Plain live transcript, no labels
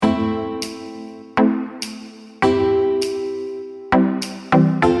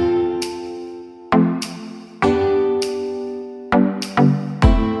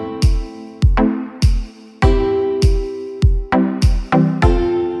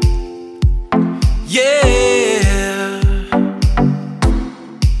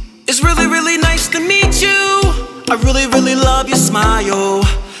I really, really love your smile.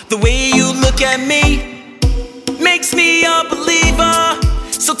 The way you look at me makes me a believer.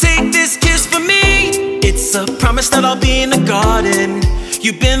 So take this kiss from me. It's a promise that I'll be in the garden.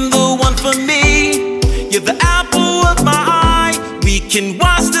 You've been the one for me. You're the apple of my eye. We can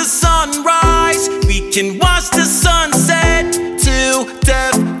watch the sunrise, we can watch the sunset, till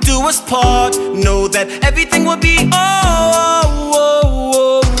death do us part. Know that everything will be alright.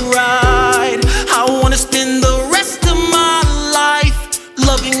 I wanna spend the rest of my life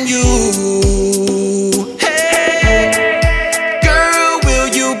loving you. Hey, girl, will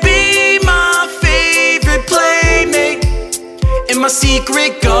you be my favorite playmate in my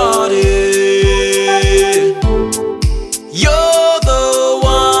secret garden? You're the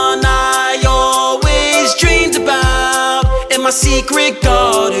one I always dreamed about in my secret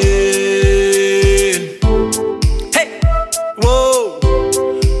garden. Hey, whoa,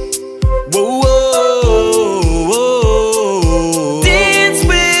 whoa, whoa, whoa. Dance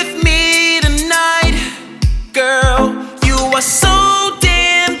with me tonight, girl. You are so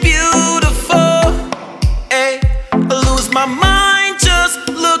damn beautiful. Hey, I lose my mind just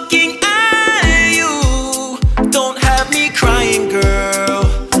looking at you. Don't have me crying, girl.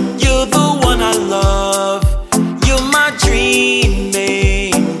 You're the one I love. You're my dream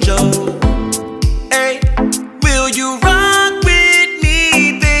angel. Hey, will you rock with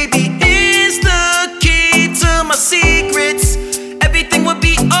me, baby? Is the key to my secrets. Everything will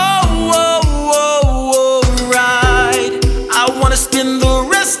be alright. I wanna spend the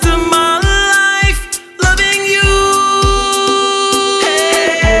rest of my life loving you.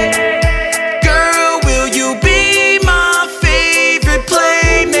 Hey, girl, will you be my favorite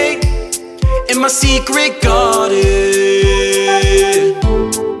playmate in my secret garden?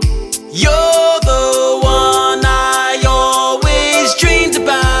 You're the one I always dreamed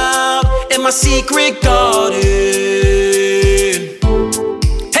about in my secret garden.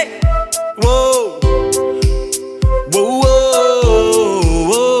 Hey, whoa, whoa,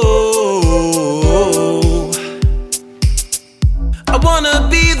 whoa. I wanna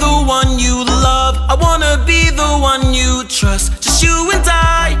be the one you love. I wanna be the one you trust. Just you and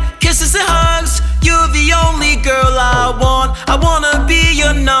I, kisses and hugs. You're the only girl I want. I wanna be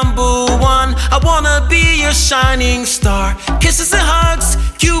your number one. I wanna be your shining star. Kisses and hugs,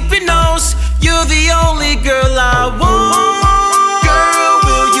 Cupid knows you're the only girl I want. Girl,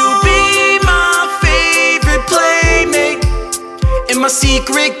 will you be my favorite playmate in my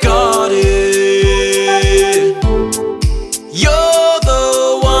secret garden? You're the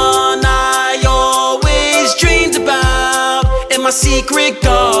one I always dreamed about in my secret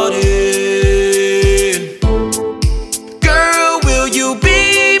garden. Girl, will you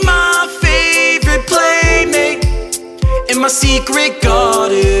be my favorite playmate in my secret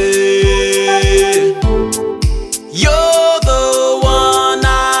garden? You're the one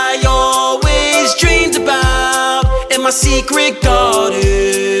I always dreamed about in my secret garden.